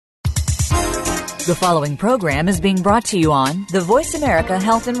The following program is being brought to you on the Voice America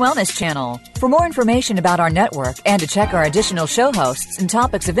Health and Wellness Channel. For more information about our network and to check our additional show hosts and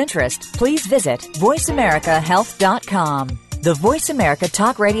topics of interest, please visit voiceamericahealth.com. The Voice America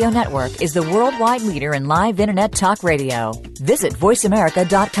Talk Radio Network is the worldwide leader in live Internet talk radio. Visit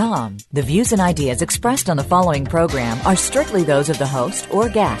voiceamerica.com. The views and ideas expressed on the following program are strictly those of the host or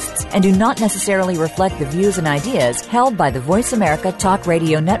guests and do not necessarily reflect the views and ideas held by the Voice America Talk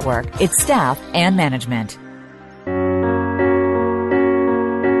Radio Network, its staff, and management.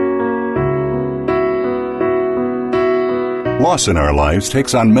 Loss in our lives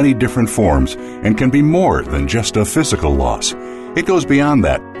takes on many different forms and can be more than just a physical loss. It goes beyond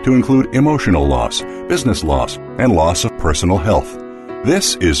that to include emotional loss, business loss, and loss of personal health.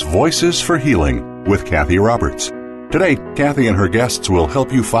 This is Voices for Healing with Cathy Roberts. Today, Cathy and her guests will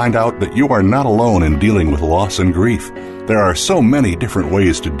help you find out that you are not alone in dealing with loss and grief. There are so many different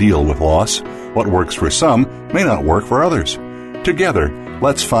ways to deal with loss. What works for some may not work for others. Together,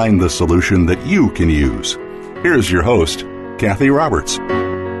 let's find the solution that you can use. Here's your host, Cathy Roberts.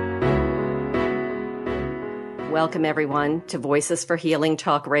 Welcome, everyone, to Voices for Healing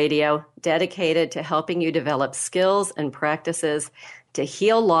Talk Radio, dedicated to helping you develop skills and practices to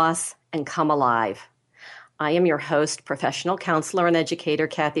heal loss and come alive. I am your host, professional counselor and educator,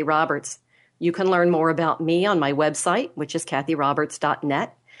 Cathy Roberts. You can learn more about me on my website, which is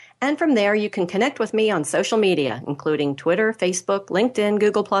cathyroberts.net. And from there, you can connect with me on social media, including Twitter, Facebook, LinkedIn,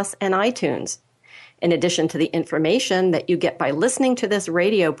 Google+, and iTunes. In addition to the information that you get by listening to this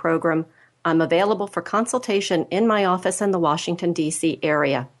radio program, I'm available for consultation in my office in the Washington, D.C.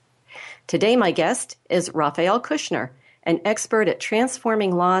 area. Today, my guest is Raphael Kushner, an expert at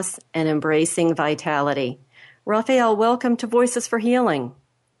transforming loss and embracing vitality. Raphael, welcome to Voices for Healing.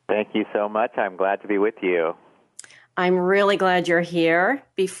 Thank you so much. I'm glad to be with you. I'm really glad you're here.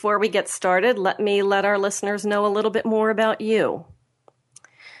 Before we get started, let our listeners know a little bit more about you.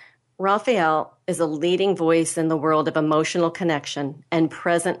 Raphael is a leading voice in the world of emotional connection and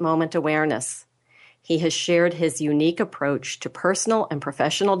present moment awareness. He has shared his unique approach to personal and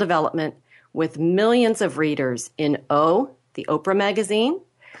professional development with millions of readers in O, the Oprah magazine,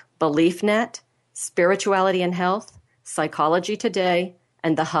 BeliefNet, Spirituality and Health, Psychology Today,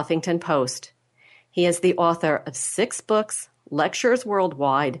 and the Huffington Post. He is the author of 6 books, lectures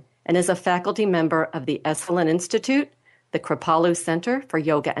worldwide, and is a faculty member of the Esalen Institute, the Kripalu Center for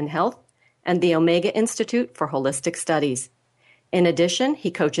Yoga and Health, and the Omega Institute for Holistic Studies. In addition,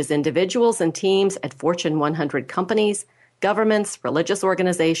 he coaches individuals and teams at Fortune 100 companies, governments, religious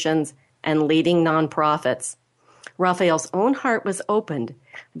organizations, and leading nonprofits. Raphael's own heart was opened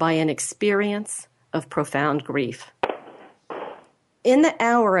by an experience of profound grief. In the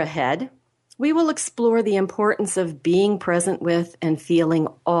hour ahead, we will explore the importance of being present with and feeling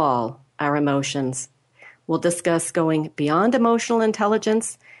all our emotions. We'll discuss going beyond emotional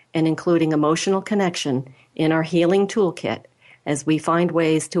intelligence and including emotional connection in our healing toolkit as we find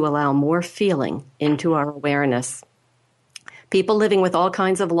ways to allow more feeling into our awareness. People living with all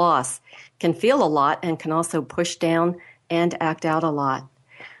kinds of loss can feel a lot and can also push down and act out a lot.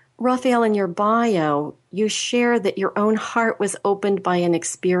 Raphael, in your bio, you share that your own heart was opened by an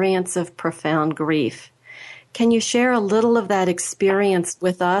experience of profound grief. Can you share a little of that experience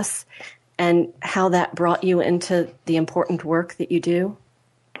with us and how that brought you into the important work that you do?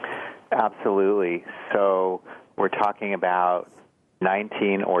 Absolutely. So we're talking about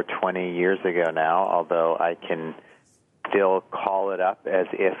 19 or 20 years ago now, although I can still call it up as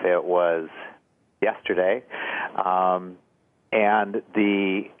if it was yesterday. And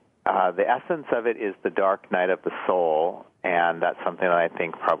the essence of it is the dark night of the soul, and that's something that I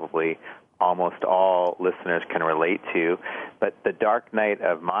think probably almost all listeners can relate to. But the dark night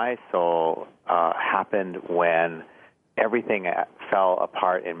of my soul happened when everything fell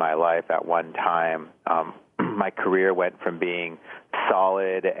apart in my life at one time. My career went from being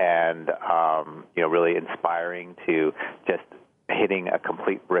solid and really inspiring to just hitting a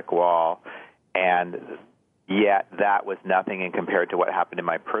complete brick wall. And yet that was nothing in compared to what happened in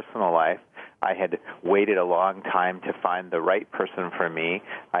my personal life. I had waited a long time to find the right person for me.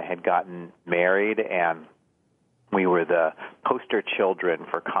 I had gotten married, and we were the poster children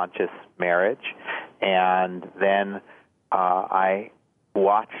for conscious marriage. And then I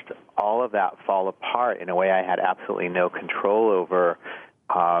watched all of that fall apart in a way I had absolutely no control over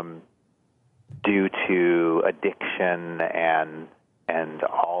due to addiction and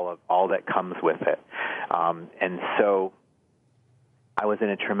all that comes with it. And so I was in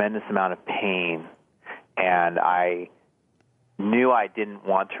a tremendous amount of pain, and I knew I didn't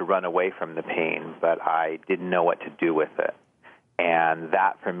want to run away from the pain, but I didn't know what to do with it. And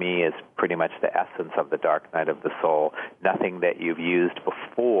that, for me, is pretty much the essence of the dark night of the soul. Nothing that you've used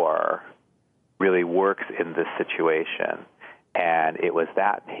before really works in this situation. And it was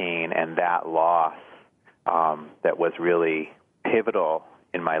that pain and that loss that was really pivotal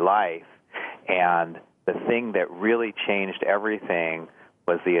in my life. And the thing that really changed everything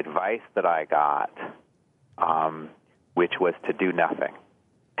was the advice that I got, which was to do nothing,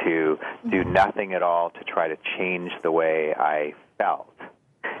 to do nothing at all to try to change the way I felt.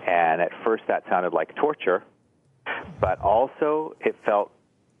 And at first that sounded like torture, but also it felt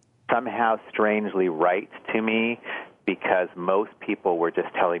somehow strangely right to me, because most people were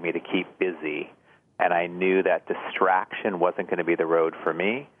just telling me to keep busy, and I knew that distraction wasn't going to be the road for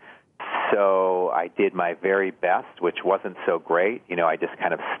me. So I did my very best, which wasn't so great. I just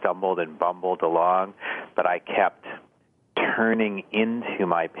kind of stumbled and bumbled along, but I kept turning into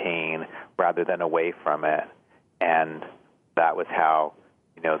my pain rather than away from it. And that was how,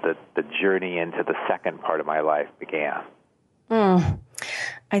 the journey into the second part of my life began.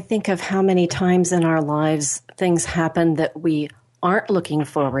 I think of how many times in our lives things happen that we aren't looking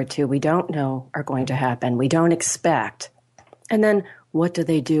forward to, we don't know are going to happen, we don't expect. And then what do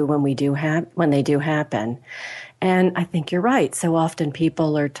they do when they do happen? And I think you're right. So often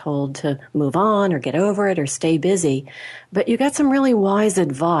people are told to move on or get over it or stay busy. But you got some really wise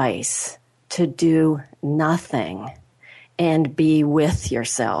advice to do nothing and be with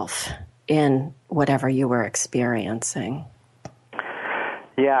yourself in whatever you were experiencing.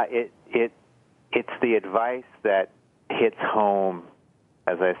 Yeah, it's the advice that hits home,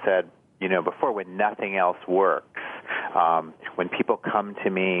 as I said, before, when nothing else works. When people come to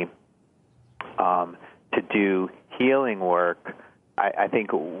me to do healing work, I think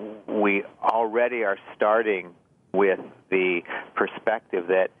we already are starting with the perspective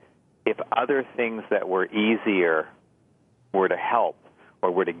that if other things that were easier were to help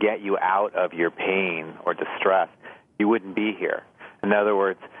or were to get you out of your pain or distress, you wouldn't be here. In other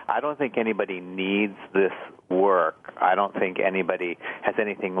words, I don't think anybody needs this work. I don't think anybody has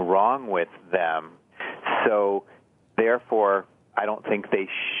anything wrong with them. So, therefore, I don't think they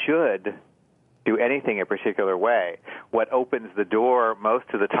should do anything a particular way. What opens the door most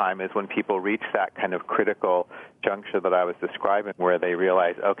of the time is when people reach that kind of critical juncture that I was describing, where they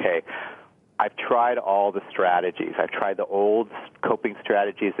realize, okay, I've tried all the strategies. I've tried the old coping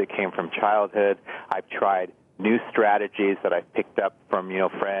strategies that came from childhood. I've tried new strategies that I've picked up from,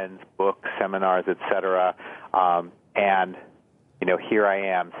 friends, books, seminars, etc. And, here I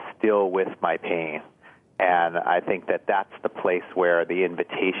am still with my pain. And I think that that's the place where the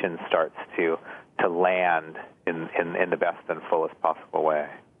invitation starts to land in the best and fullest possible way.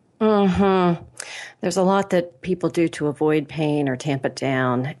 Mm-hmm. There's a lot that people do to avoid pain or tamp it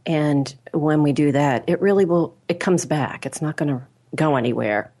down. And when we do that, it comes back. It's not going to go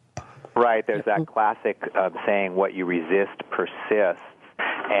anywhere. Right. There's that classic saying, what you resist persists.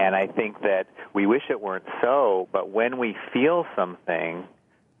 And I think that we wish it weren't so, but when we feel something,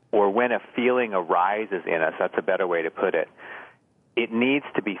 or when a feeling arises in us, that's a better way to put it, it needs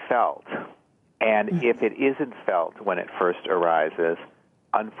to be felt. And if it isn't felt when it first arises,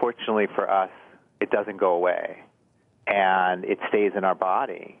 unfortunately for us, it doesn't go away. And it stays in our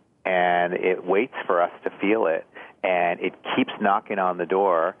body, and it waits for us to feel it, and it keeps knocking on the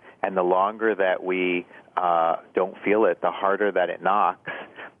door. And the longer that we don't feel it, the harder that it knocks.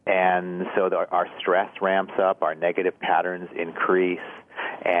 And so our stress ramps up, our negative patterns increase,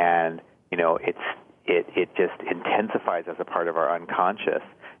 and it just intensifies as a part of our unconscious.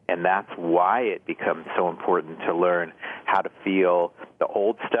 And that's why it becomes so important to learn how to feel the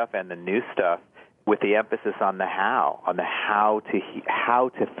old stuff and the new stuff, with the emphasis on the how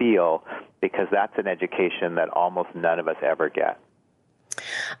to feel, because that's an education that almost none of us ever get.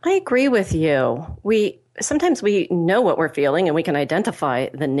 I agree with you. Sometimes we know what we're feeling and we can identify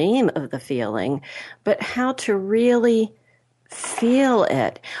the name of the feeling, but how to really feel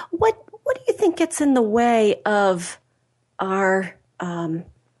it. What do you think gets in the way of our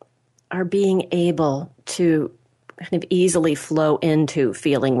being able to kind of easily flow into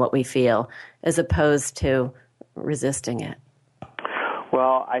feeling what we feel as opposed to resisting it?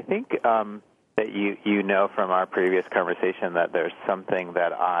 Well, I think that you know from our previous conversation that there's something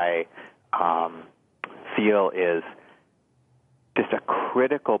that I feel is just a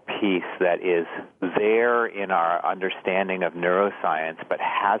critical piece that is there in our understanding of neuroscience but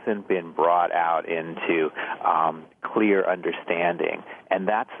hasn't been brought out into clear understanding. And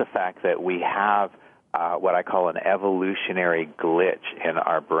that's the fact that we have what I call an evolutionary glitch in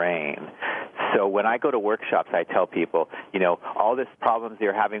our brain. So when I go to workshops, I tell people, all these problems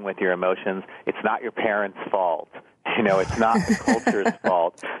you're having with your emotions, it's not your parents' fault. It's not the culture's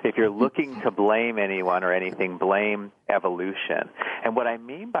fault. If you're looking to blame anyone or anything, blame evolution. And what I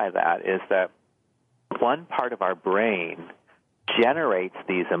mean by that is that one part of our brain generates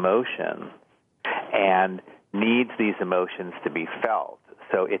these emotions and needs these emotions to be felt.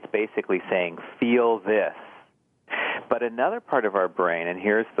 So it's basically saying, feel this. But another part of our brain, and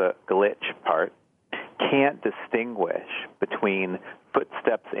here's the glitch part, can't distinguish between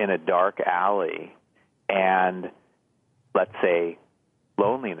footsteps in a dark alley and, let's say,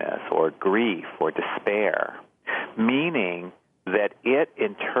 loneliness or grief or despair, meaning that it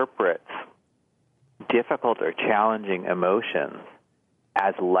interprets difficult or challenging emotions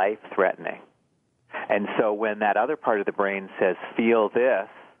as life-threatening. And so when that other part of the brain says, feel this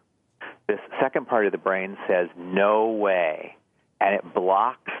second part of the brain says, no way, and it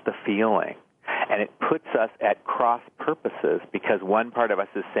blocks the feeling. And it puts us at cross purposes because one part of us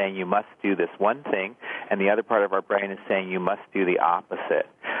is saying you must do this one thing, and the other part of our brain is saying you must do the opposite.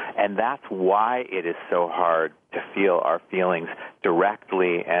 And that's why it is so hard to feel our feelings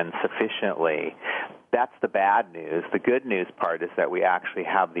directly and sufficiently. That's the bad news. The good news part is that we actually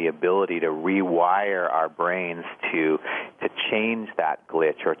have the ability to rewire our brains to change that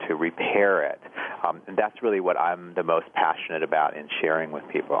glitch or to repair it. And that's really what I'm the most passionate about in sharing with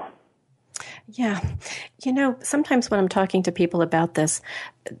people. Yeah. Sometimes when I'm talking to people about this,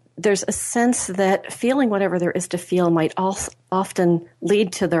 there's a sense that feeling whatever there is to feel might often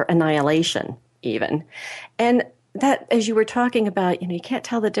lead to their annihilation even. And that, as you were talking about, you can't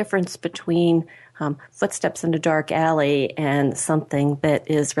tell the difference between footsteps in a dark alley and something that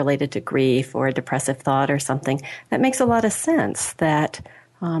is related to grief or a depressive thought or something. That makes a lot of sense that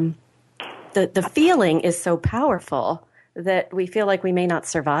the feeling is so powerful that we feel like we may not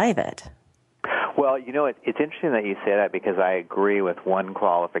survive it. Well, it's interesting that you say that because I agree with one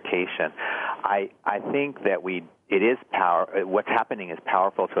qualification. I think that it is power. What's happening is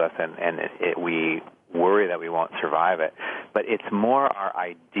powerful to us, and we worry that we won't survive it. But it's more our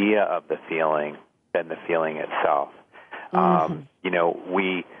idea of the feeling than the feeling itself. Mm-hmm.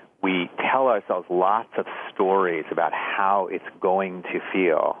 We tell ourselves lots of stories about how it's going to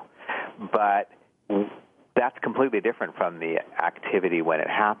feel, but that's completely different from the activity when it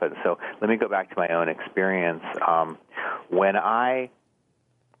happens. So let me go back to my own experience. When I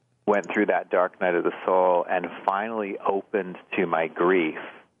went through that dark night of the soul and finally opened to my grief,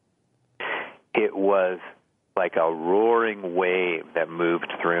 it was like a roaring wave that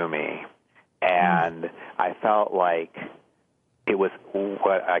moved through me. And I felt like it was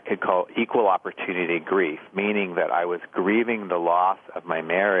what I could call equal opportunity grief, meaning that I was grieving the loss of my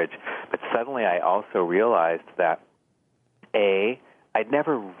marriage, but suddenly I also realized that, A, I'd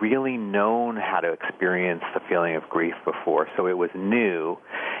never really known how to experience the feeling of grief before, so it was new,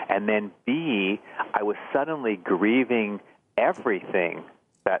 and then B, I was suddenly grieving everything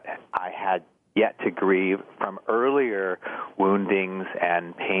that I had yet to grieve from earlier woundings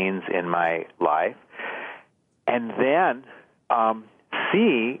and pains in my life. And then,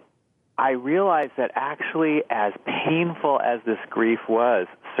 C, I realized that actually as painful as this grief was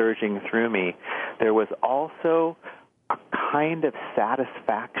surging through me, there was also a kind of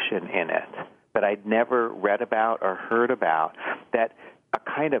satisfaction in it that I'd never read about or heard about, that a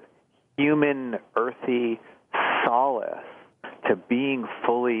kind of human, earthy solace to being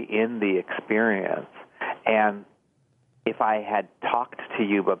fully in the experience. And if I had talked to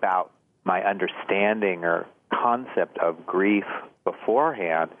you about my understanding or concept of grief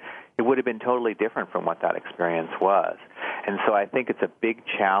beforehand, it would have been totally different from what that experience was. And so I think it's a big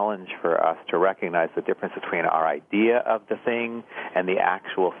challenge for us to recognize the difference between our idea of the thing and the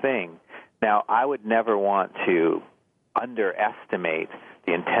actual thing. Now, I would never want to underestimate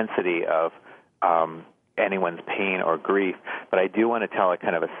the intensity of anyone's pain or grief, but I do want to tell a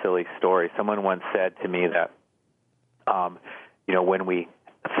kind of a silly story. Someone once said to me that, when we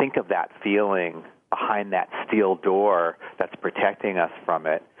think of that feeling behind that steel door that's protecting us from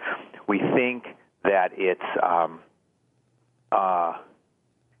it, we think that it's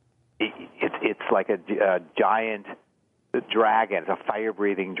like a giant dragon, a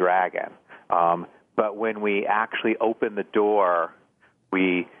fire-breathing dragon. But when we actually open the door,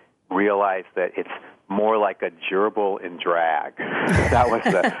 we realize that it's more like a gerbil in drag. That was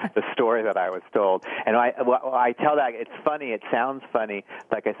the story that I was told. And I tell that, it's funny, it sounds funny.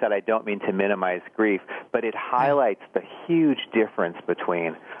 Like I said, I don't mean to minimize grief, but it highlights the huge difference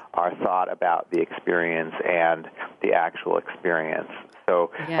between our thought about the experience and the actual experience.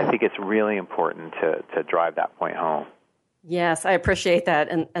 So yeah. I think it's really important to drive that point home. Yes, I appreciate that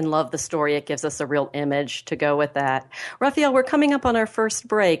and love the story. It gives us a real image to go with that. Raphael, we're coming up on our first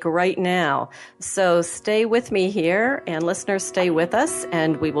break right now. So stay with me here, and listeners, stay with us,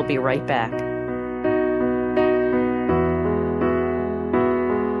 and we will be right back.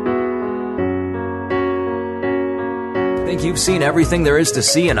 Think you've seen everything there is to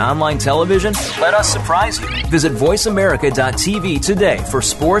see in online television? Let us surprise you. Visit voiceamerica.tv today for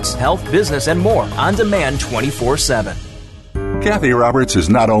sports, health, business, and more on demand 24/7. Cathy Roberts is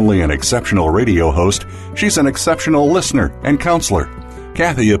not only an exceptional radio host, she's an exceptional listener and counselor.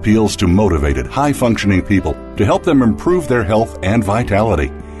 Cathy appeals to motivated, high-functioning people to help them improve their health and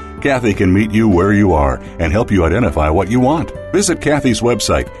vitality. Cathy can meet you where you are and help you identify what you want. Visit Cathy's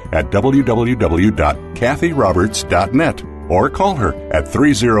website at www.cathyroberts.net or call her at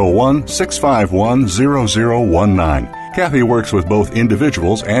 301-651-0019. Cathy works with both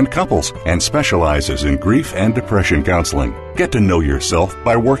individuals and couples and specializes in grief and depression counseling. Get to know yourself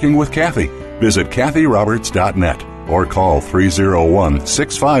by working with Cathy. Visit cathyroberts.net or call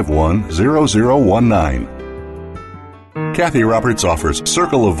 301-651-0019. Cathy Roberts offers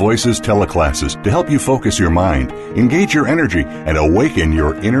Circle of Voices teleclasses to help you focus your mind, engage your energy, and awaken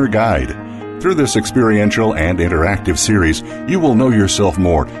your inner guide. Through this experiential and interactive series, you will know yourself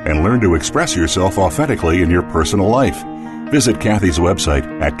more and learn to express yourself authentically in your personal life. Visit Cathy's website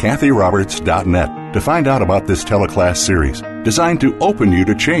at cathyroberts.net to find out about this teleclass series, designed to open you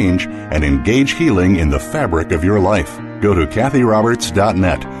to change and engage healing in the fabric of your life. Go to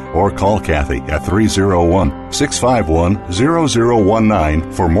cathyroberts.net or call Cathy at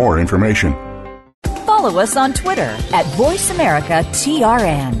 301-651-0019 for more information. Follow us on Twitter at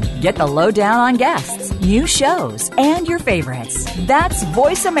VoiceAmericaTRN. Get the lowdown on guests, new shows, and your favorites. That's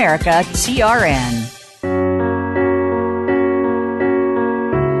VoiceAmericaTRN.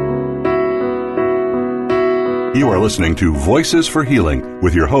 You are listening to Voices for Healing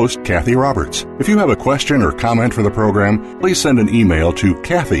with your host, Cathy Roberts. If you have a question or comment for the program, please send an email to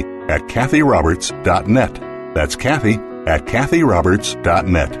Cathy at cathyroberts.net. That's Cathy at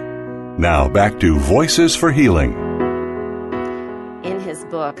cathyroberts.net. Now back to Voices for Healing. In his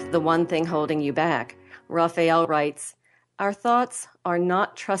book, The One Thing Holding You Back, Raphael writes, "Our thoughts are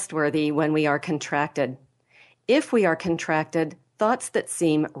not trustworthy when we are contracted. If we are contracted, thoughts that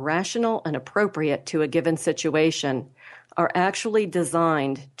seem rational and appropriate to a given situation are actually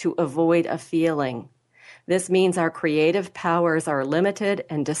designed to avoid a feeling. This means our creative powers are limited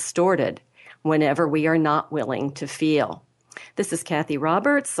and distorted whenever we are not willing to feel." This is Cathy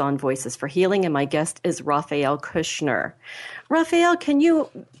Roberts on Voices for Healing, and my guest is Raphael Kushner. Raphael, can you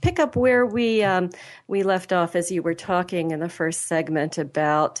pick up where we left off as you were talking in the first segment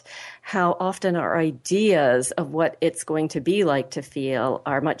about how often our ideas of what it's going to be like to feel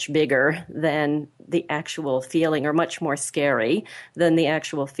are much bigger than the actual feeling, or much more scary than the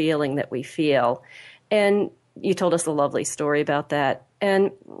actual feeling that we feel? And you told us a lovely story about that.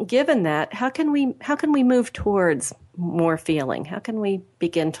 And given that, how can we move towards more feeling? How can we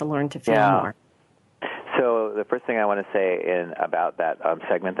begin to learn to feel more? So the first thing I want to say about that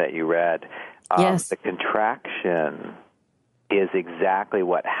segment that you read, yes. The contraction is exactly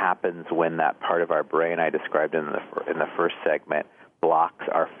what happens when that part of our brain I described in the first segment blocks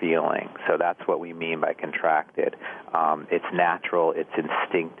our feeling. So that's what we mean by contracted. It's natural, it's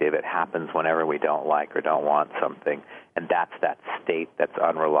instinctive, it happens whenever we don't like or don't want something. And that's that state that's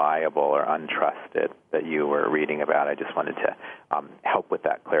unreliable or untrusted that you were reading about. I just wanted to help with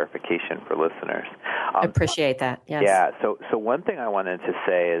that clarification for listeners. I appreciate that, yes. Yeah, so one thing I wanted to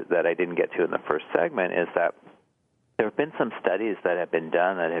say is that I didn't get to in the first segment is that there have been some studies that have been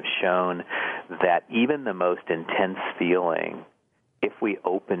done that have shown that even the most intense feeling, if we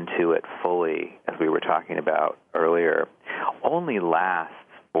open to it fully, as we were talking about earlier, only lasts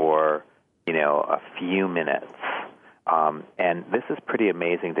for, a few minutes. And this is pretty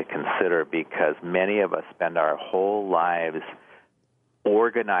amazing to consider because many of us spend our whole lives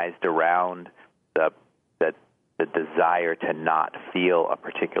organized around the desire to not feel a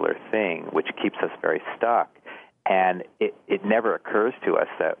particular thing, which keeps us very stuck. And it never occurs to us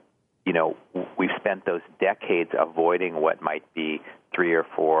that, we've spent those decades avoiding what might be 3 or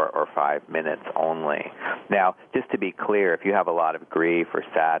 4 or 5 minutes only. Now, just to be clear, if you have a lot of grief or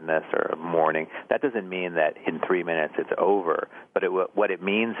sadness or mourning, that doesn't mean that in 3 minutes it's over. But what it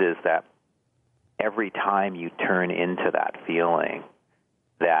means is that every time you turn into that feeling,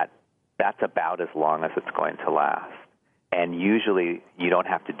 that's about as long as it's going to last. And usually you don't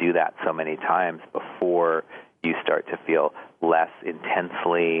have to do that so many times before you start to feel less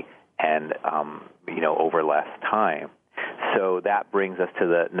intensely and, over less time. So that brings us to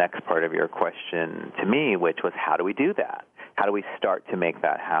the next part of your question to me, which was how do we do that? how do we start to make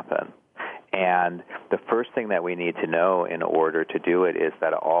that happen? And the first thing that we need to know in order to do it is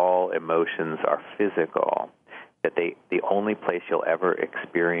that all emotions are physical, that the only place you'll ever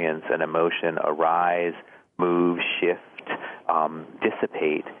experience an emotion arise, move, shift,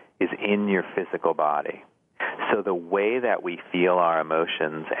 dissipate is in your physical body. So the way that we feel our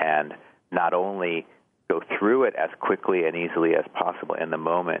emotions and not only go through it as quickly and easily as possible in the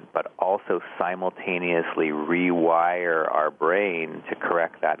moment, but also simultaneously rewire our brain to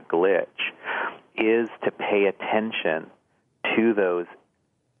correct that glitch, is to pay attention to those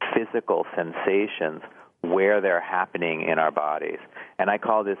physical sensations where they're happening in our bodies. And I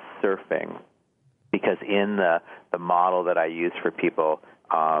call this surfing, because in the model that I use for people,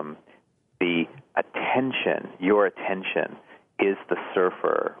 the attention, your attention, is the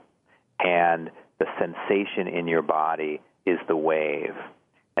surfer, and the sensation in your body is the wave.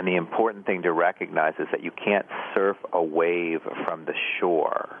 And the important thing to recognize is that you can't surf a wave from the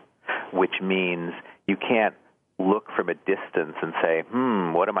shore, which means you can't look from a distance and say,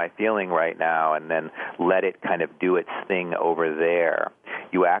 what am I feeling right now, and then let it kind of do its thing over there.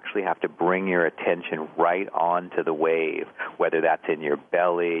 You actually have to bring your attention right onto the wave, whether that's in your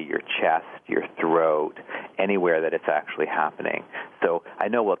belly, your chest, your throat, anywhere that it's actually happening. So I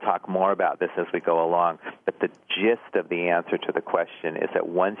know we'll talk more about this as we go along, but the gist of the answer to the question is that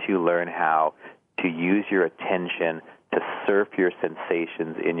once you learn how to use your attention to surf your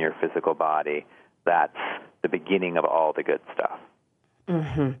sensations in your physical body, that's the beginning of all the good stuff.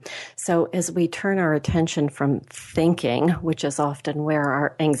 Mm-hmm. So as we turn our attention from thinking, which is often where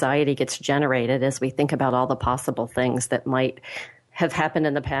our anxiety gets generated as we think about all the possible things that might have happened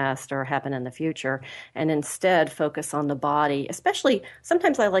in the past or happen in the future, and instead focus on the body, especially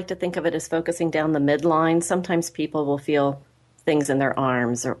sometimes I like to think of it as focusing down the midline. Sometimes people will feel things in their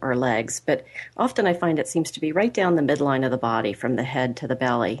arms or legs, but often I find it seems to be right down the midline of the body from the head to the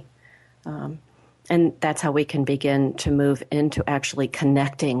belly. And that's how we can begin to move into actually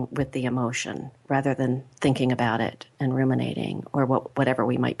connecting with the emotion rather than thinking about it and ruminating or whatever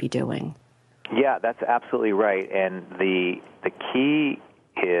we might be doing. Yeah, that's absolutely right. And the key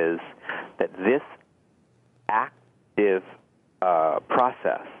is that this active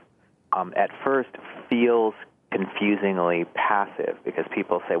process at first feels confusingly passive, because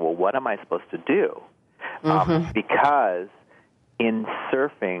people say, well, what am I supposed to do? Because in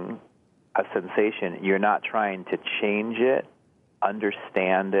surfing a sensation, you're not trying to change it,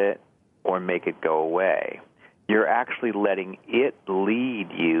 understand it, or make it go away. You're actually letting it lead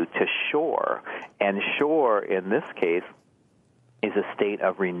you to shore. And shore, in this case, is a state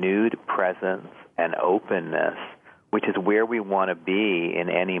of renewed presence and openness, which is where we want to be in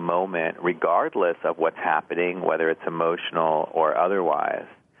any moment, regardless of what's happening, whether it's emotional or otherwise.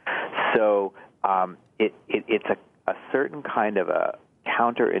 So it's a certain kind of a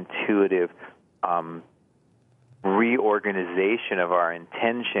counterintuitive reorganization of our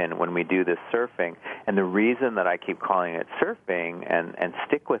intention when we do this surfing. And the reason that I keep calling it surfing and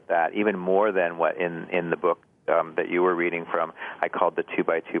stick with that, even more than what in the book that you were reading from, I called the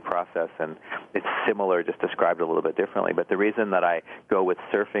 2x2 process, and it's similar, just described a little bit differently. But the reason that I go with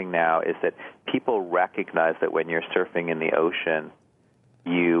surfing now is that people recognize that when you're surfing in the ocean,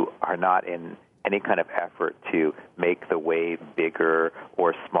 you are not in any kind of effort to make the wave bigger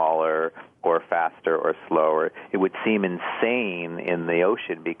or smaller or faster or slower. It would seem insane in the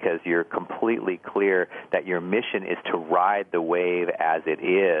ocean, because you're completely clear that your mission is to ride the wave as it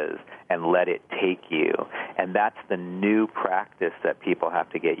is and let it take you. And that's the new practice that people have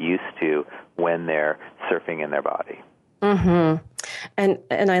to get used to when they're surfing in their body. Mm-hmm.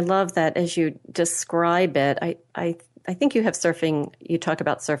 And I love that as you describe it. I think you have surfing, you talk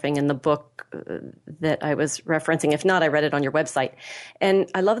about surfing in the book that I was referencing. If not, I read it on your website. And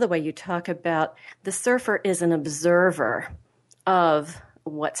I love the way you talk about the surfer is an observer of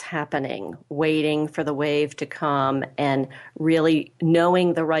what's happening, waiting for the wave to come and really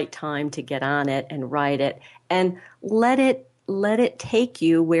knowing the right time to get on it and ride it and let it take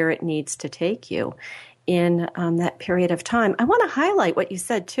you where it needs to take you in that period of time. I want to highlight what you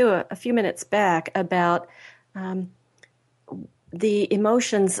said, too, a few minutes back about the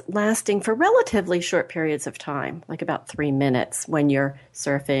emotions lasting for relatively short periods of time, like about 3 minutes when you're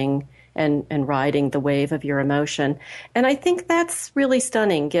surfing and riding the wave of your emotion. And I think that's really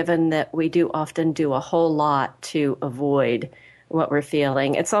stunning, given that we do often do a whole lot to avoid what we're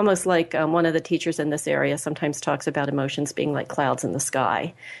feeling. It's almost like one of the teachers in this area sometimes talks about emotions being like clouds in the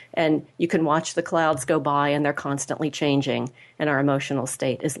sky. And you can watch the clouds go by and they're constantly changing. And our emotional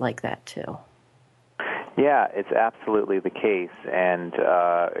state is like that too. Yeah, it's absolutely the case, and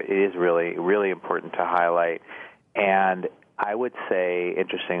it is really, really important to highlight. And I would say,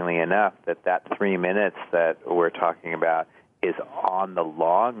 interestingly enough, that 3 minutes that we're talking about is on the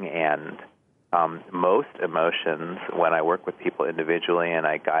long end. Most emotions, when I work with people individually and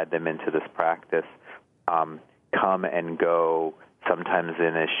I guide them into this practice, come and go sometimes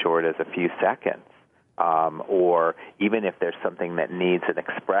in as short as a few seconds. Or even if there's something that needs an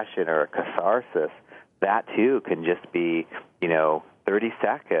expression or a catharsis, that too can just be, 30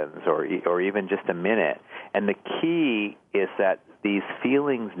 seconds or even just a minute. And the key is that these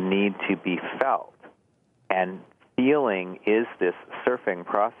feelings need to be felt. And feeling is this surfing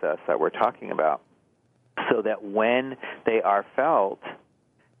process that we're talking about, so that when they are felt,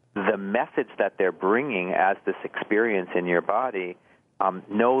 the message that they're bringing as this experience in your body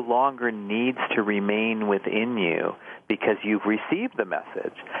no longer needs to remain within you because you've received the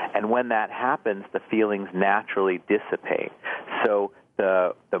message. And when that happens, the feelings naturally dissipate. So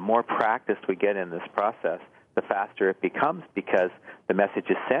the more practice we get in this process, the faster it becomes because the message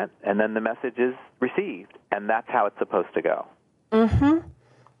is sent and then the message is received. And that's how it's supposed to go. Mm-hmm.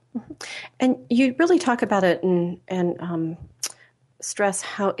 Mm-hmm. And you really talk about it and stress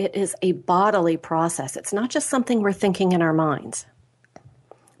how it is a bodily process. It's not just something we're thinking in our minds.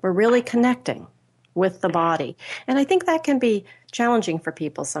 We're really connecting with the body. And I think that can be challenging for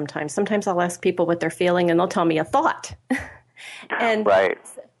people sometimes. Sometimes I'll ask people what they're feeling, and they'll tell me a thought. And Right.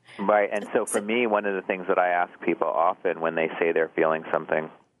 And so for me, one of the things that I ask people often when they say they're feeling something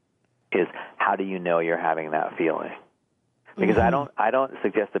is, how do you know you're having that feeling? Because I don't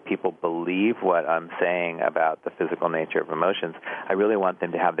suggest that people believe what I'm saying about the physical nature of emotions. I really want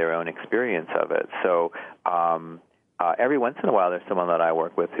them to have their own experience of it. So every once in a while, there's someone that I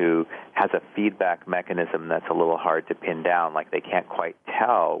work with who has a feedback mechanism that's a little hard to pin down, like they can't quite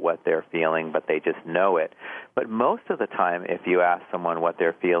tell what they're feeling, but they just know it. But most of the time, if you ask someone what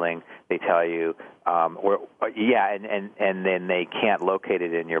they're feeling, they tell you, and then they can't locate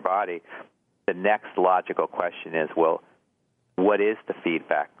it in your body. The next logical question is, well, what is the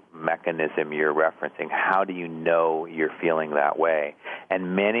feedback mechanism you're referencing? How do you know you're feeling that way?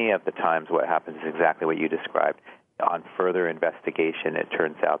 And many of the times what happens is exactly what you described. On further investigation, it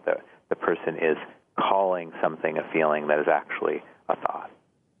turns out that the person is calling something a feeling that is actually a thought.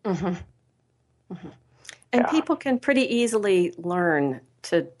 Mm-hmm. Mm-hmm. And people can pretty easily learn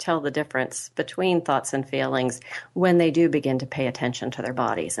to tell the difference between thoughts and feelings when they do begin to pay attention to their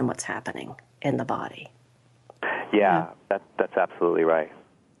bodies and what's happening in the body. Yeah. That's absolutely right.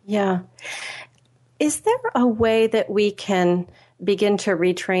 Yeah. Is there a way that we can begin to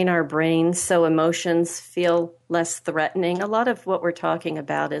retrain our brains so emotions feel less threatening? A lot of what we're talking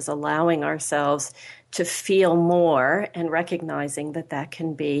about is allowing ourselves to feel more and recognizing that that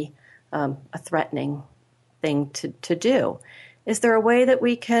can be a threatening thing to do. Is there a way that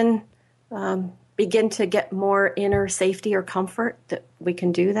we can begin to get more inner safety or comfort that we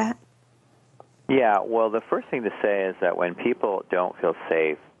can do that? Yeah, well, the first thing to say is that when people don't feel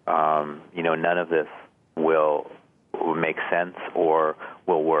safe, none of this will make sense or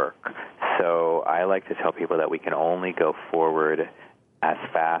will work. So I like to tell people that we can only go forward as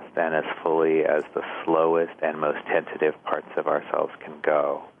fast and as fully as the slowest and most tentative parts of ourselves can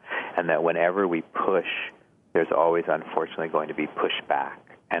go. And that whenever we push, there's always, unfortunately, going to be pushback.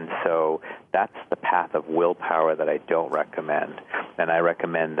 And so that's the path of willpower that I don't recommend. And I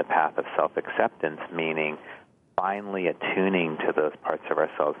recommend the path of self-acceptance, meaning finally attuning to those parts of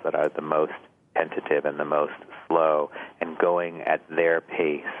ourselves that are the most tentative and the most slow and going at their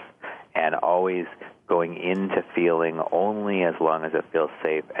pace and always going into feeling only as long as it feels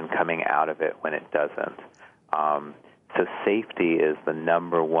safe and coming out of it when it doesn't. So safety is the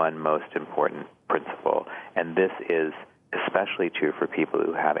number one most important principle. And this is especially true for people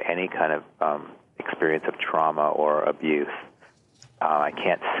who have any kind of experience of trauma or abuse. I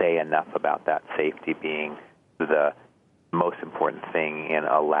can't say enough about that safety being the most important thing in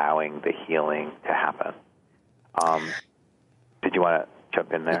allowing the healing to happen. Did you want to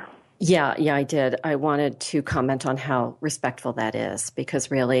jump in there? Yeah, I did. I wanted to comment on how respectful that is,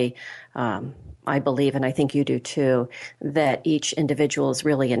 because really, I believe, and I think you do too, that each individual is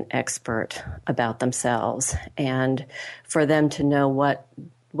really an expert about themselves, and for them to know what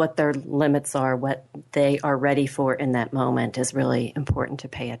their limits are, what they are ready for in that moment is really important to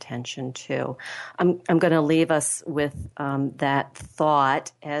pay attention to. I'm going to leave us with that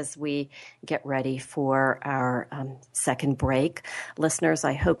thought as we get ready for our second break. Listeners,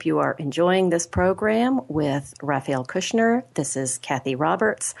 I hope you are enjoying this program with Raphael Kushner. This is Cathy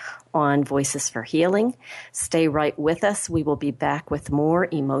Roberts on Voices for Healing. Stay right with us. We will be back with more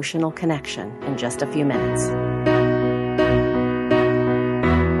emotional connection in just a few minutes.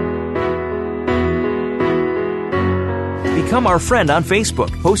 Become our friend on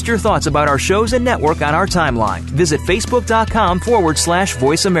Facebook. Post your thoughts about our shows and network on our timeline. Visit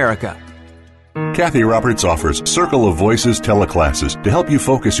facebook.com/Voice America. Cathy Roberts offers Circle of Voices teleclasses to help you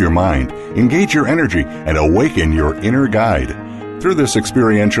focus your mind, engage your energy, and awaken your inner guide. Through this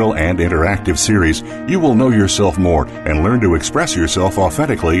experiential and interactive series, you will know yourself more and learn to express yourself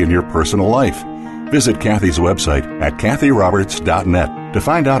authentically in your personal life. Visit Cathy's website at cathyroberts.net to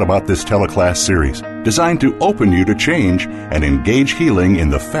find out about this teleclass series designed to open you to change and engage healing in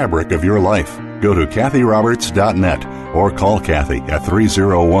the fabric of your life. Go to cathyroberts.net or call Cathy at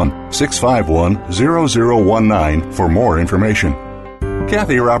 301-651-0019 for more information.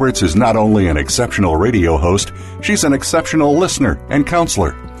 Cathy Roberts is not only an exceptional radio host, she's an exceptional listener and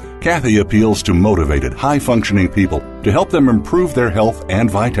counselor. Cathy appeals to motivated, high-functioning people to help them improve their health and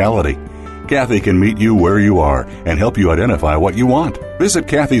vitality. Cathy can meet you where you are and help you identify what you want. Visit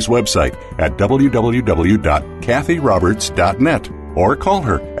Cathy's website at www.cathyroberts.net or call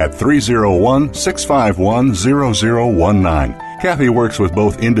her at 301-651-0019. Cathy works with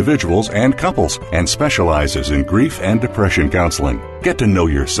both individuals and couples and specializes in grief and depression counseling. Get to know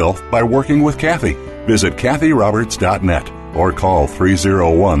yourself by working with Cathy. Visit cathyroberts.net or call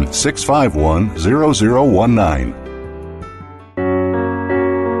 301-651-0019.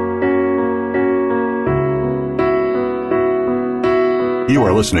 You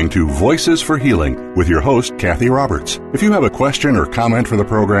are listening to Voices for Healing with your host, Cathy Roberts. If you have a question or comment for the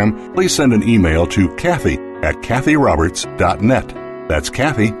program, please send an email to Cathy at cathyroberts.net. That's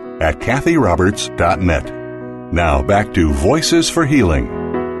Cathy at cathyroberts.net. Now back to Voices for Healing.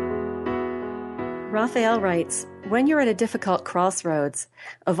 Raphael writes, when you're at a difficult crossroads,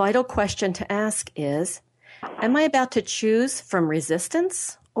 a vital question to ask is, am I about to choose from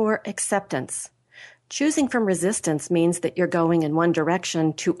resistance or acceptance? Choosing from resistance means that you're going in one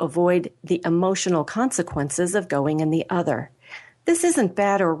direction to avoid the emotional consequences of going in the other. This isn't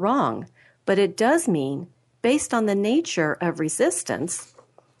bad or wrong, but it does mean, based on the nature of resistance,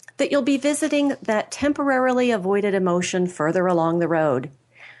 that you'll be visiting that temporarily avoided emotion further along the road.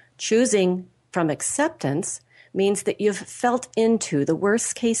 Choosing from acceptance means that you've felt into the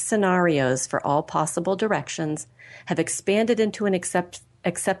worst-case scenarios for all possible directions, have expanded into an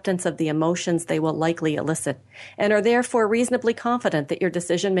acceptance of the emotions they will likely elicit, and are therefore reasonably confident that your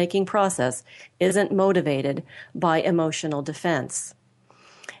decision-making process isn't motivated by emotional defense.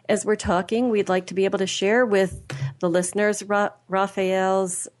 As we're talking, we'd like to be able to share with the listeners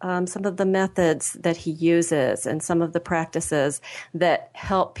Raphael's some of the methods that he uses and some of the practices that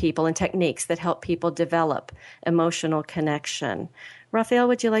help people and techniques that help people develop emotional connection. Raphael,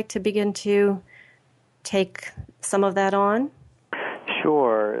 would you like to begin to take some of that on?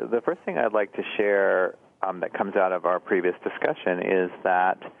 Sure. The first thing I'd like to share that comes out of our previous discussion is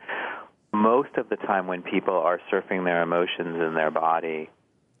that most of the time when people are surfing their emotions in their body,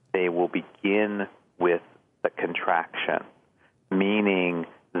 they will begin with the contraction, meaning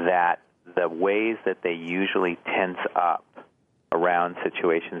that the ways that they usually tense up around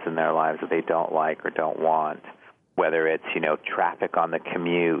situations in their lives that they don't like or don't want, whether it's, traffic on the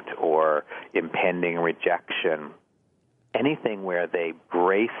commute or impending rejection, anything where they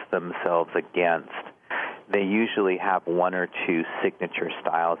brace themselves against, they usually have one or two signature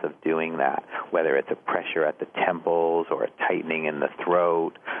styles of doing that, whether it's a pressure at the temples or a tightening in the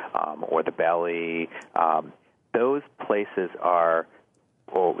throat or the belly. Those places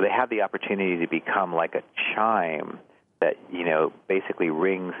they have the opportunity to become like a chime that, basically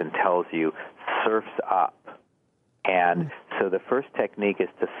rings and tells you, surfs up. And so the first technique is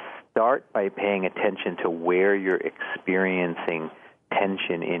to start by paying attention to where you're experiencing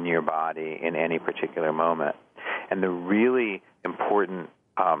tension in your body in any particular moment. And the really important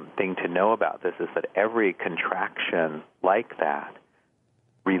thing to know about this is that every contraction like that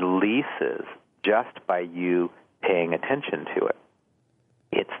releases just by you paying attention to it.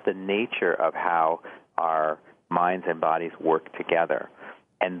 It's the nature of how our minds and bodies work together.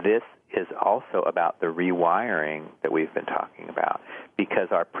 And this is also about the rewiring that we've been talking about, because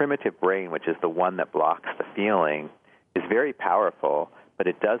our primitive brain, which is the one that blocks the feeling, is very powerful, but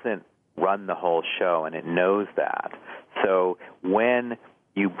it doesn't run the whole show, and it knows that. So when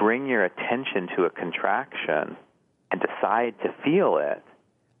you bring your attention to a contraction and decide to feel it,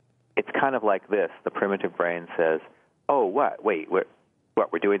 it's kind of like this. The primitive brain says, oh, what? Wait, we're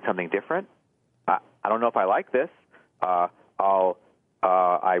doing something different? I don't know if I like this.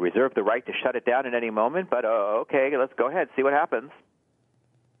 I reserve the right to shut it down at any moment, but okay, let's go ahead, see what happens.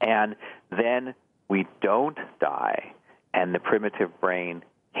 And then we don't die, and the primitive brain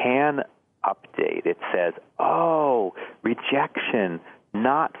can update. It says, oh, rejection,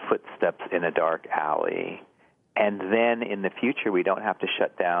 not footsteps in a dark alley. And then in the future, we don't have to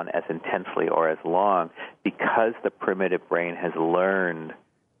shut down as intensely or as long because the primitive brain has learned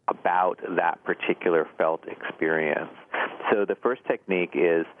about that particular felt experience. So the first technique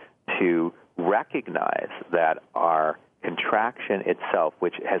is to recognize that our contraction itself,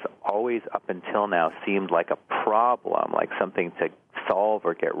 which has always up until now seemed like a problem, like something to solve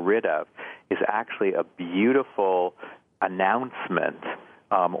or get rid of, is actually a beautiful announcement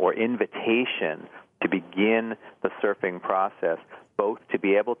or invitation to begin the surfing process, both to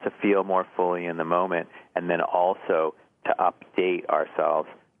be able to feel more fully in the moment and then also to update ourselves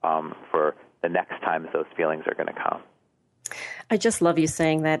for the next time those feelings are going to come. I just love you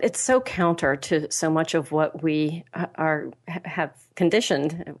saying that. It's so counter to so much of what we have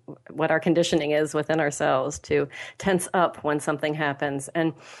conditioned, what our conditioning is within ourselves to tense up when something happens.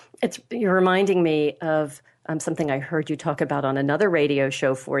 And you're reminding me of something I heard you talk about on another radio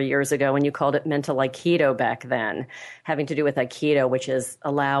show 4 years ago, and you called it mental Aikido back then, having to do with Aikido, which is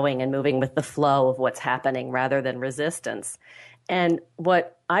allowing and moving with the flow of what's happening rather than resistance. And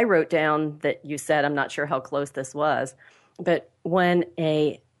what I wrote down that you said, I'm not sure how close this was, but when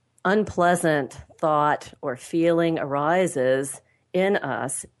a unpleasant thought or feeling arises in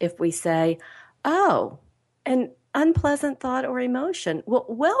us, if we say, oh, an unpleasant thought or emotion, well,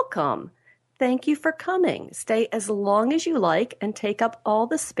 welcome. Thank you for coming. Stay as long as you like and take up all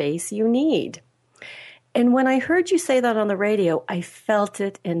the space you need. And when I heard you say that on the radio, I felt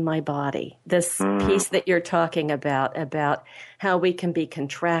it in my body, this piece that you're talking about how we can be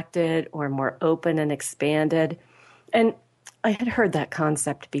contracted or more open and expanded. And I had heard that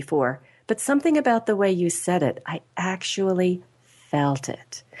concept before, but something about the way you said it, I actually felt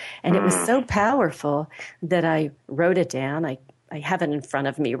it. And it was so powerful that I wrote it down. I have it in front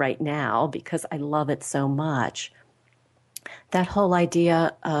of me right now because I love it so much. That whole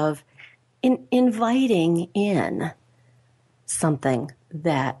idea of inviting in something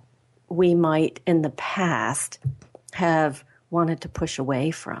that we might in the past have wanted to push away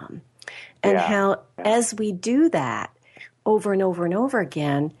from. And how as we do that over and over and over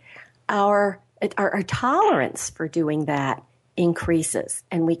again, our tolerance for doing that increases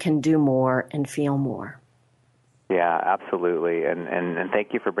and we can do more and feel more. Yeah, absolutely. And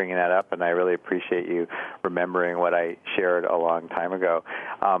thank you for bringing that up, and I really appreciate you remembering what I shared a long time ago.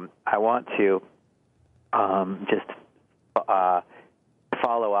 I want to just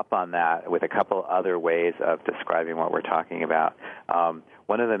follow up on that with a couple other ways of describing what we're talking about.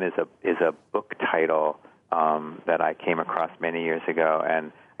 One of them is a book title that I came across many years ago,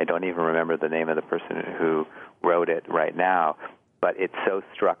 and I don't even remember the name of the person who wrote it right now. But it so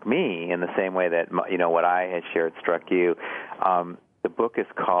struck me in the same way that, what I had shared struck you. The book is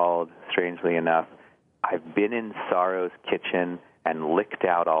called, strangely enough, I've Been in Sorrow's Kitchen and Licked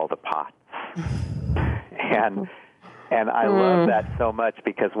Out All the Pots. And I love that so much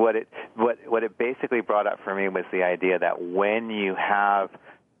because what it basically brought up for me was the idea that when you have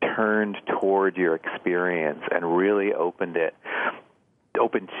turned toward your experience and really open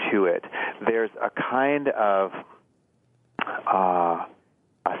to it, there's a kind of a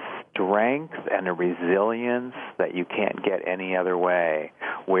strength and a resilience that you can't get any other way,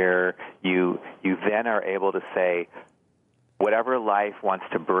 where you then are able to say, whatever life wants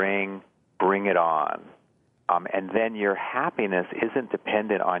to bring it on. And then your happiness isn't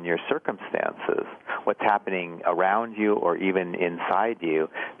dependent on your circumstances, what's happening around you or even inside you,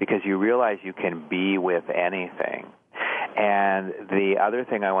 because you realize you can be with anything. And the other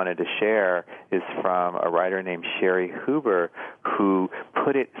thing I wanted to share is from a writer named Sherry Huber, who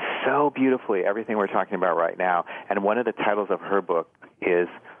put it so beautifully, everything we're talking about right now. And one of the titles of her book is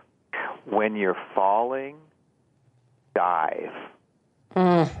When You're Falling, Dive.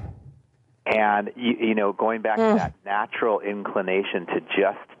 And, going back to that natural inclination to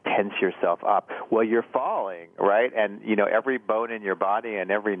just tense yourself up. Well, you're falling, right? And, every bone in your body and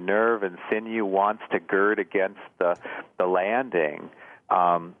every nerve and sinew wants to gird against the landing.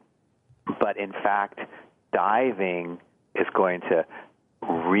 But, in fact, diving is going to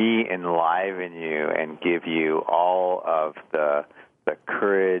re-enliven you and give you all of the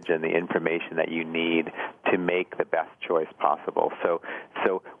courage and the information that you need to make the best choice possible. So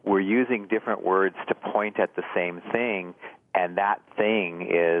we're using different words to point at the same thing, and that thing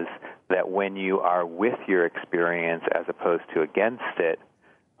is that when you are with your experience as opposed to against it,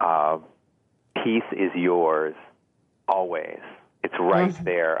 peace is yours always. It's right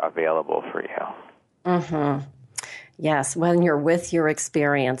there available for you. Yes, when you're with your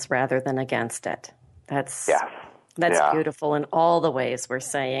experience rather than against it. That's beautiful in all the ways we're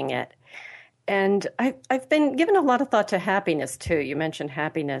saying it. And I've been given a lot of thought to happiness, too. You mentioned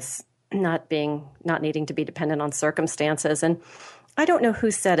happiness not needing to be dependent on circumstances. And I don't know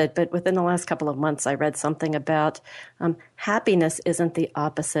who said it, but within the last couple of months, I read something about happiness isn't the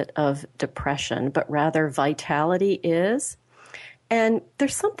opposite of depression, but rather vitality is. And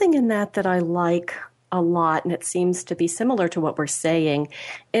there's something in that I like a lot, and it seems to be similar to what we're saying,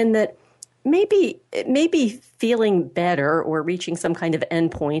 in that maybe feeling better or reaching some kind of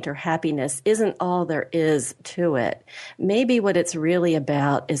endpoint or happiness isn't all there is to it. Maybe what it's really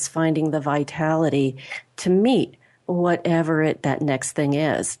about is finding the vitality to meet whatever that next thing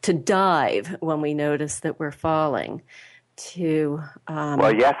is, to dive when we notice that we're falling.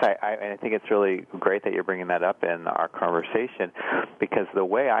 Well, yes, I think it's really great that you're bringing that up in our conversation, because the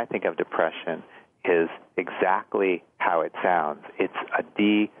way I think of depression is exactly how it sounds. It's a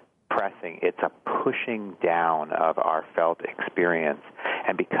depressing, it's a pushing down of our felt experience.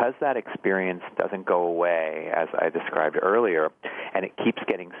 And because that experience doesn't go away, as I described earlier, and it keeps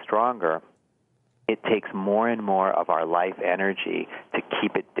getting stronger, it takes more and more of our life energy to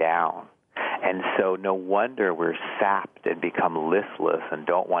keep it down. And so no wonder we're sapped and become listless and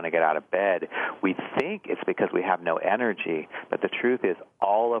don't want to get out of bed. We think it's because we have no energy, but the truth is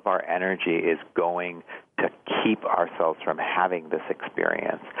all of our energy is going to keep ourselves from having this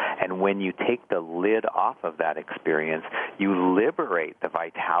experience. And when you take the lid off of that experience, you liberate the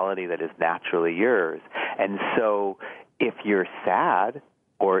vitality that is naturally yours. And so if you're sad,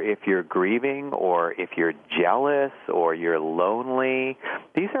 or if you're grieving, or if you're jealous, or you're lonely,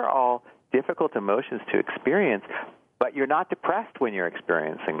 these are all difficult emotions to experience, but you're not depressed when you're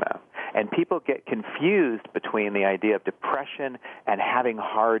experiencing them. And people get confused between the idea of depression and having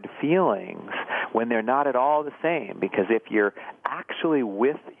hard feelings when they're not at all the same, because if you're actually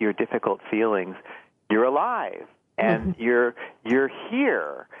with your difficult feelings, you're alive, and you're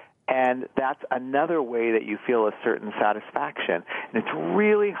here. And that's another way that you feel a certain satisfaction. And it's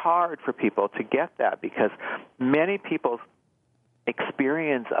really hard for people to get that, because many people's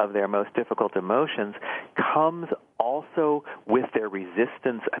experience of their most difficult emotions comes also with their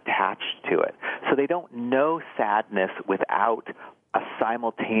resistance attached to it. So they don't know sadness without a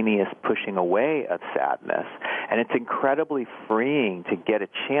simultaneous pushing away of sadness. And it's incredibly freeing to get a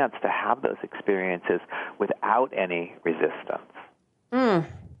chance to have those experiences without any resistance.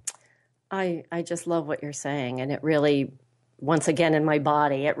 I just love what you're saying, and it really, once again in my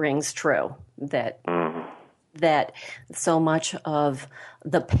body, it rings true that that so much of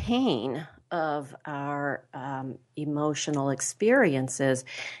the pain of our emotional experiences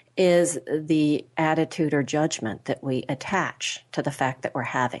is the attitude or judgment that we attach to the fact that we're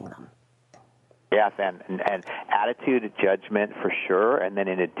having them. Yes, and attitude, judgment for sure, and then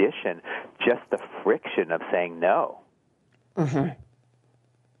in addition, just the friction of saying no.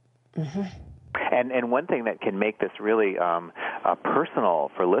 And one thing that can make this really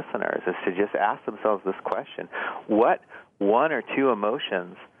personal for listeners is to just ask themselves this question: what one or two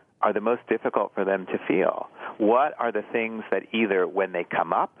emotions are the most difficult for them to feel? What are the things that either when they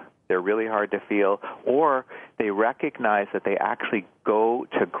come up, they're really hard to feel, or they recognize that they actually go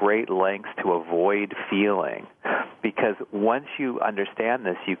to great lengths to avoid feeling? Because once you understand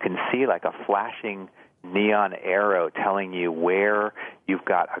this, you can see like a flashing neon arrow telling you where you've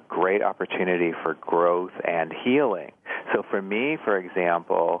got a great opportunity for growth and healing. So for me, for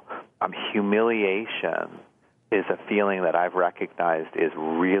example, humiliation is a feeling that I've recognized is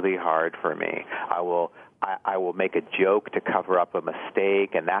really hard for me. I will make a joke to cover up a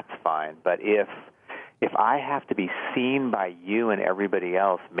mistake, and that's fine. But if I have to be seen by you and everybody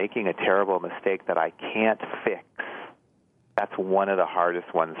else making a terrible mistake that I can't fix, that's one of the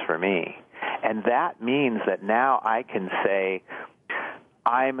hardest ones for me. And that means that now I can say,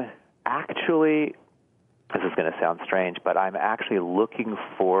 I'm actually, this is going to sound strange, but I'm actually looking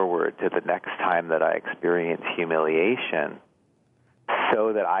forward to the next time that I experience humiliation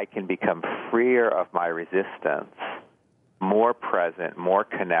so that I can become freer of my resistance, more present, more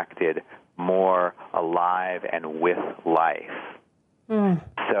connected, more alive and with life.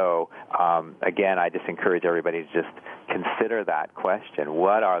 So, again, I just encourage everybody to just consider that question.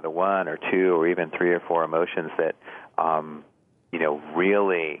 What are the one or two or even three or four emotions that,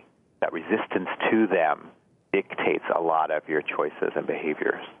 really, that resistance to them dictates a lot of your choices and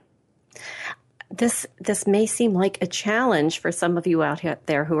behaviors? This may seem like a challenge for some of you out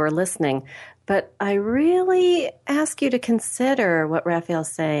there who are listening, but I really ask you to consider what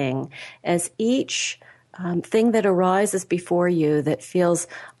Raphael's saying as each thing that arises before you that feels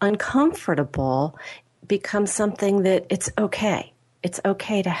uncomfortable becomes something that it's okay. it's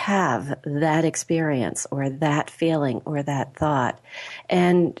okay to have that experience or that feeling or that thought,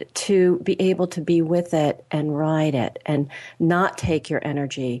 and to be able to be with it and ride it and not take your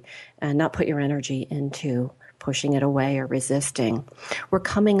energy and not put your energy into pushing it away or resisting. We're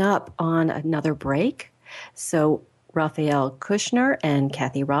coming up on another break, so Raphael Kushner and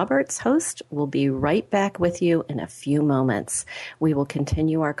Cathy Roberts, host, will be right back with you in a few moments. We will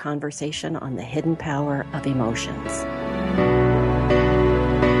continue our conversation on the hidden power of emotions.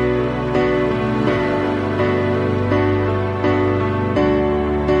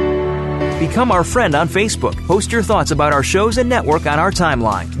 Become our friend on Facebook. Post your thoughts about our shows and network on our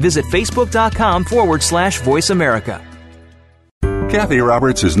timeline. Visit facebook.com/Voice America. Cathy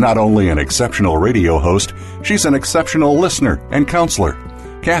Roberts is not only an exceptional radio host, she's an exceptional listener and counselor.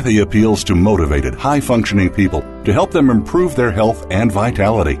 Cathy appeals to motivated, high-functioning people to help them improve their health and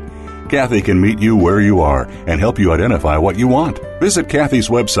vitality. Cathy can meet you where you are and help you identify what you want. Visit Cathy's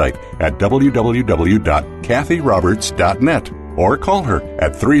website at www.cathyroberts.net or call her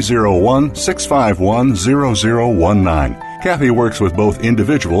at 301-651-0019. Cathy works with both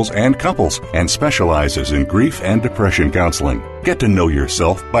individuals and couples and specializes in grief and depression counseling. Get to know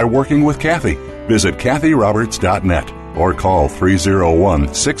yourself by working with Cathy. Visit cathyroberts.net or call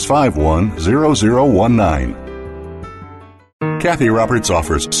 301-651-0019. Cathy Roberts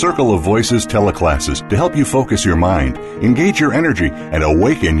offers Circle of Voices teleclasses to help you focus your mind, engage your energy, and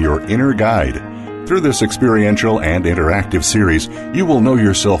awaken your inner guide. Through this experiential and interactive series, you will know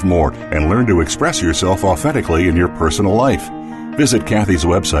yourself more and learn to express yourself authentically in your personal life. Visit Cathy's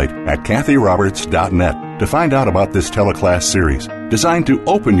website at cathyroberts.net to find out about this teleclass series, designed to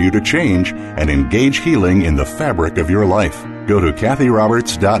open you to change and engage healing in the fabric of your life. Go to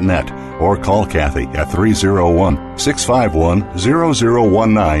cathyroberts.net or call Cathy at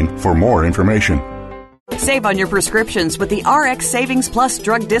 301-651-0019 for more information. Save on your prescriptions with the RX Savings Plus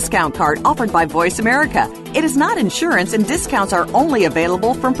drug discount card offered by Voice America. It is not insurance, and discounts are only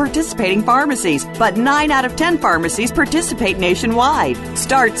available from participating pharmacies, but 9 out of 10 pharmacies participate nationwide.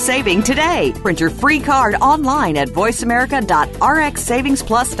 Start saving today. Print your free card online at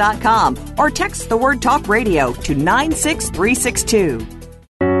voiceamerica.rxsavingsplus.com or text the word Talk Radio to 96362.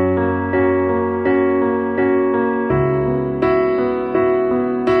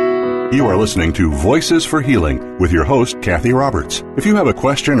 You are listening to Voices for Healing with your host, Cathy Roberts. If you have a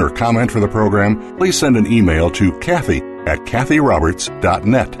question or comment for the program, please send an email to Cathy at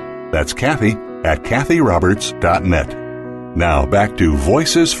cathyroberts.net. That's Cathy at cathyroberts.net. Now back to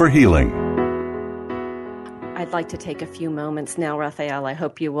Voices for Healing. I'd like to take a few moments now, Raphael. I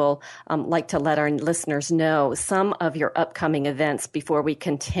hope you will like to let our listeners know some of your upcoming events before we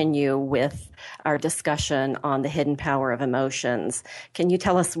continue with our discussion on the hidden power of emotions. Can you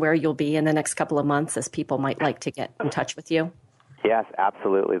tell us where you'll be in the next couple of months as people might like to get in touch with you? Yes,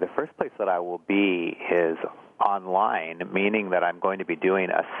 absolutely. The first place that I will be is online, meaning that I'm going to be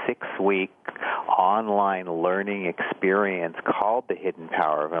doing a 6-week online learning experience called The Hidden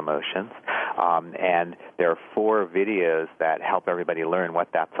Power of Emotions. And there are 4 videos that help everybody learn what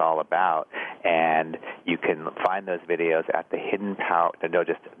that's all about. And you can find those videos at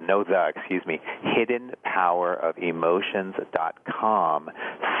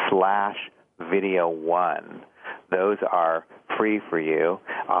hiddenpoweroфemotions.com/video1. Those are free for you.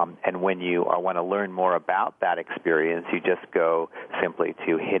 And when you want to learn more about that experience, you just go simply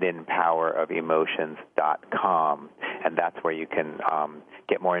to hiddenpoweroфemotions.com, and that's where you can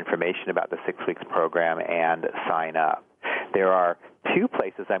get more information about the 6 weeks program and sign up. There are 2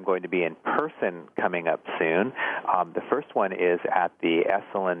 places I'm going to be in person coming up soon. The first one is at the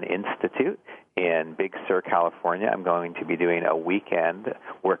Esalen Institute in Big Sur, California. I'm going to be doing a weekend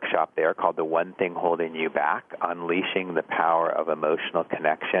workshop there called The One Thing Holding You Back, Unleashing the Power of Emotional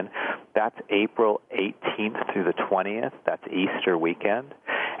Connection. That's April 18th through the 20th. That's Easter weekend.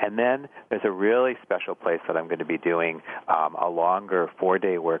 And then there's a really special place that I'm going to be doing a longer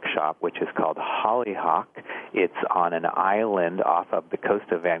 4-day workshop, which is called Hollyhock. It's on an island off of the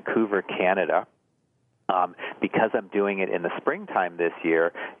coast of Vancouver, Canada. Because I'm doing it in the springtime this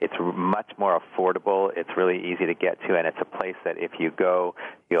year, it's much more affordable. It's really easy to get to, and it's a place that if you go,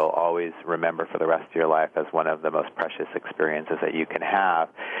 you'll always remember for the rest of your life as one of the most precious experiences that you can have.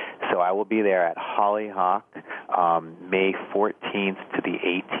 So I will be there at Hollyhock May 14th to the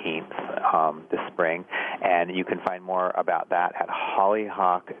 18th this spring, and you can find more about that at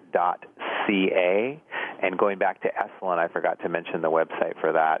hollyhock.ca. And going back to Esalen, I forgot to mention the website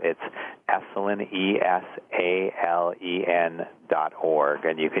for that. It's Esalen, ESALEN.org,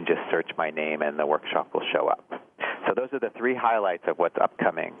 and you can just search my name and the workshop will show up. So those are the 3 highlights of what's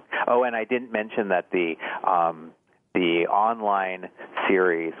upcoming. Oh, and I didn't mention that the the online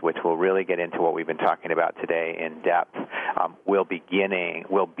series, which will really get into what we've been talking about today in depth, will be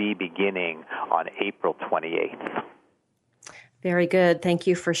beginning on April 28th. Very good. Thank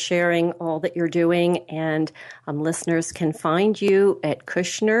you for sharing all that you're doing. And listeners can find you at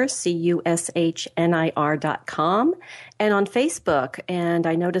Kushner, CUSHNIR.com, and on Facebook. And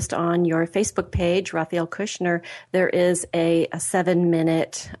I noticed on your Facebook page, Raphael Kushner, there is a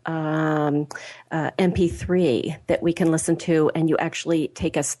 7-minute MP3 that we can listen to, and you actually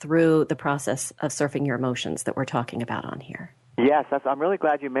take us through the process of surfing your emotions that we're talking about on here. Yes, I'm really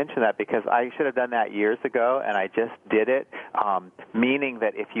glad you mentioned that, because I should have done that years ago, and I just did it, meaning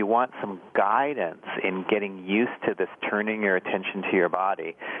that if you want some guidance in getting used to this turning your attention to your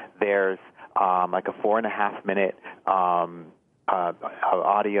body, there's like a 4.5-minute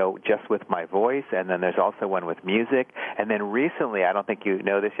audio just with my voice, and then there's also one with music. And then recently, I don't think you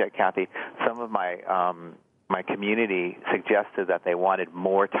know this yet, Cathy, some of my community suggested that they wanted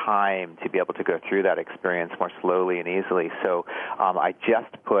more time to be able to go through that experience more slowly and easily. So I just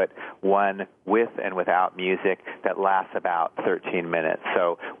put one with and without music that lasts about 13 minutes.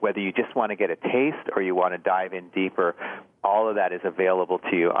 So whether you just want to get a taste or you want to dive in deeper, all of that is available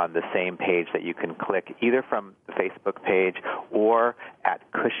to you on the same page that you can click either from the Facebook page or at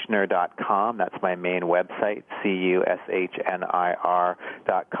Kushner.com. That's my main website,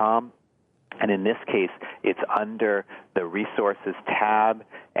 CUSHNIR.com. And in this case, it's under the Resources tab,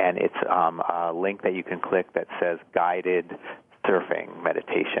 and it's a link that you can click that says Guided Surfing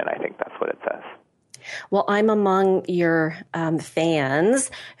Meditation. I think that's what it says. Well, I'm among your fans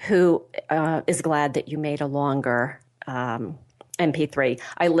who is glad that you made a longer MP3.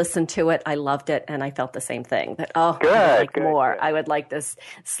 I listened to it, I loved it, and I felt the same thing. That I would like more. Good. I would like this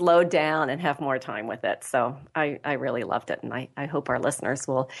slow down and have more time with it. So I really loved it, and I hope our listeners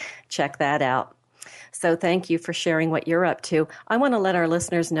will check that out. So thank you for sharing what you're up to. I want to let our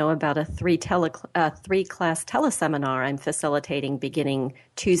listeners know about a 3-class teleseminar I'm facilitating beginning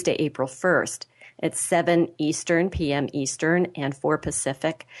Tuesday, April 1st. It's 7 p.m. Eastern, and 4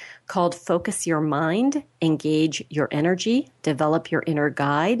 Pacific, called Focus Your Mind, Engage Your Energy, Develop Your Inner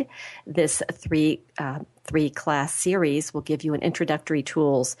Guide. This three-class series will give you an introductory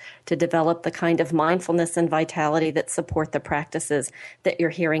tools to develop the kind of mindfulness and vitality that support the practices that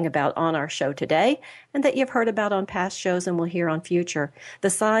you're hearing about on our show today and that you've heard about on past shows and will hear on future. The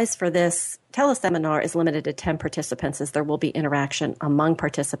size for this teleseminar is limited to 10 participants, as there will be interaction among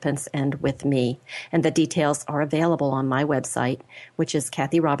participants and with me. And the details are available on my website, which is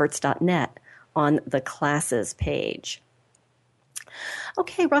cathyroberts.net, on the classes page.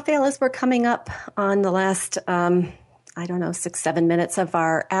 Okay, Raphael, as we're coming up on the last, 6-7 minutes of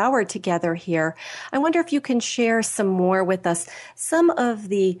our hour together here, I wonder if you can share some more with us, some of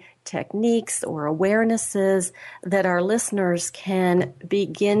the techniques or awarenesses that our listeners can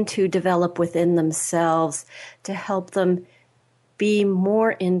begin to develop within themselves to help them be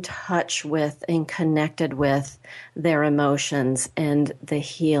more in touch with and connected with their emotions and the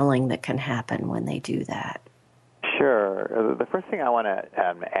healing that can happen when they do that. Sure. The first thing I want to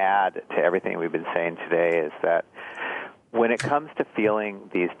add to everything we've been saying today is that when it comes to feeling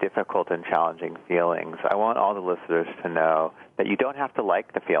these difficult and challenging feelings, I want all the listeners to know that you don't have to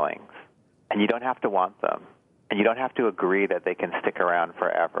like the feelings, and you don't have to want them, and you don't have to agree that they can stick around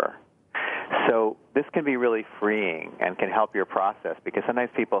forever. So this can be really freeing and can help your process, because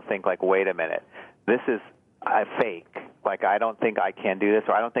sometimes people think, like, wait a minute, this is fake. Like, I don't think I can do this,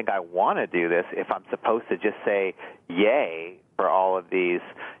 or I don't think I want to do this if I'm supposed to just say yay for all of these,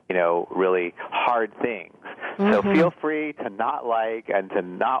 really hard things. Mm-hmm. So feel free to not like and to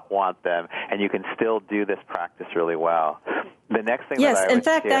not want them, and you can still do this practice really well. The next thing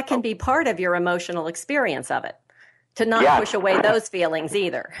that can be part of your emotional experience of it, to not push away those feelings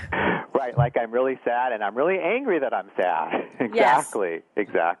either. Right, like I'm really sad and I'm really angry that I'm sad. Exactly.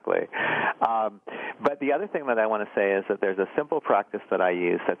 But the other thing that I want to say is that there's a simple practice that I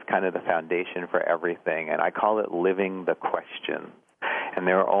use that's kind of the foundation for everything, and I call it living the questions. And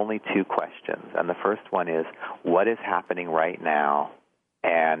there are only 2 questions. And the first one is, what is happening right now?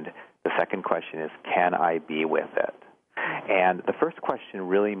 And the second question is, can I be with it? And the first question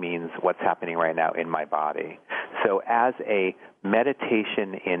really means what's happening right now in my body. So as a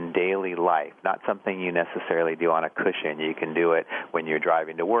meditation in daily life, not something you necessarily do on a cushion. You can do it when you're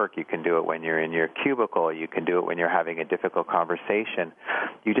driving to work. You can do it when you're in your cubicle. You can do it when you're having a difficult conversation.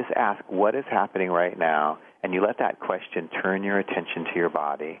 You just ask, what is happening right now? And you let that question turn your attention to your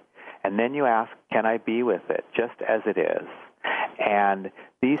body. And then you ask, can I be with it just as it is? And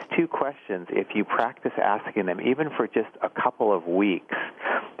these 2 questions, if you practice asking them, even for just a couple of weeks,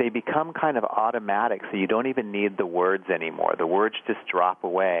 they become kind of automatic, so you don't even need the words anymore. The words just drop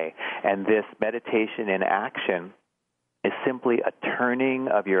away. And this meditation in action is simply a turning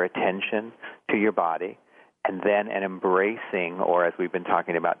of your attention to your body, and then an embracing, or as we've been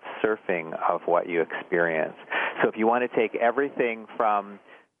talking about, surfing of what you experience. So if you want to take everything from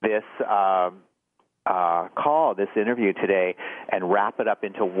this call, this interview today, and wrap it up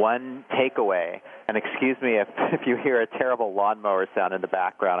into one takeaway, and excuse me if you hear a terrible lawnmower sound in the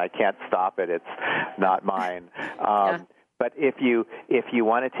background, I can't stop it. It's not mine. But if you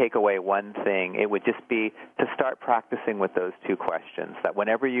want to take away one thing, it would just be to start practicing with those two questions, that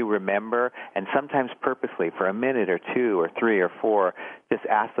whenever you remember, and sometimes purposely for a minute or two or three or four, just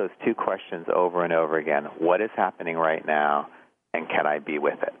ask those two questions over and over again. What is happening right now, and can I be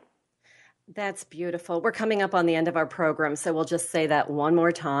with it? That's beautiful. We're coming up on the end of our program, so we'll just say that one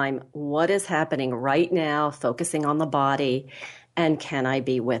more time. What is happening right now, focusing on the body, and can I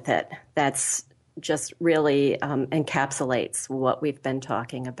be with it? That's just really encapsulates what we've been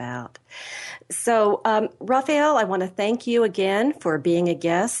talking about. So, Raphael, I want to thank you again for being a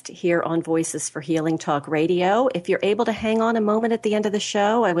guest here on Voices for Healing Talk Radio. If you're able to hang on a moment at the end of the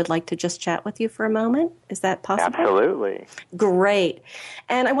show, I would like to just chat with you for a moment. Is that possible? Absolutely. Great.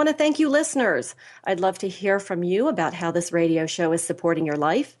 And I want to thank you, listeners. I'd love to hear from you about how this radio show is supporting your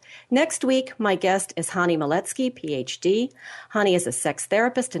life. Next week, my guest is Hani Maletsky, PhD. Hani is a sex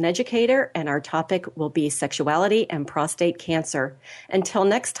therapist and educator, and our topic will be sexuality and prostate cancer. Until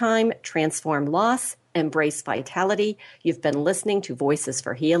next time, transform loss, embrace vitality. You've been listening to Voices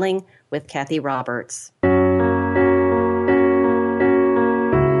for Healing with Cathy Roberts.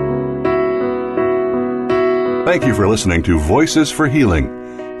 Thank you for listening to Voices for Healing.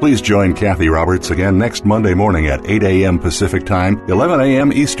 Please join Cathy Roberts again next Monday morning at 8 a.m. Pacific Time, 11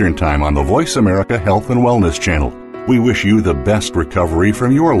 a.m. Eastern Time on the Voice America Health and Wellness Channel. We wish you the best recovery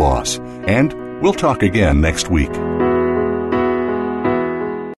from your loss, and we'll talk again next week.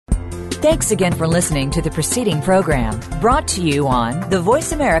 Thanks again for listening to the preceding program, brought to you on the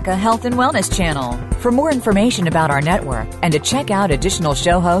Voice America Health and Wellness Channel. For more information about our network and to check out additional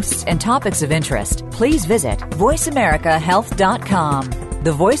show hosts and topics of interest, please visit voiceamericahealth.com.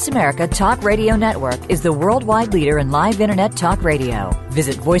 The Voice America Talk Radio Network is the worldwide leader in live Internet talk radio.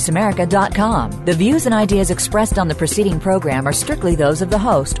 Visit voiceamerica.com. The views and ideas expressed on the preceding program are strictly those of the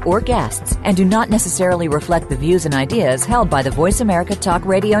host or guests and do not necessarily reflect the views and ideas held by the Voice America Talk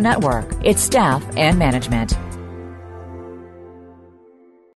Radio Network, its staff, and management.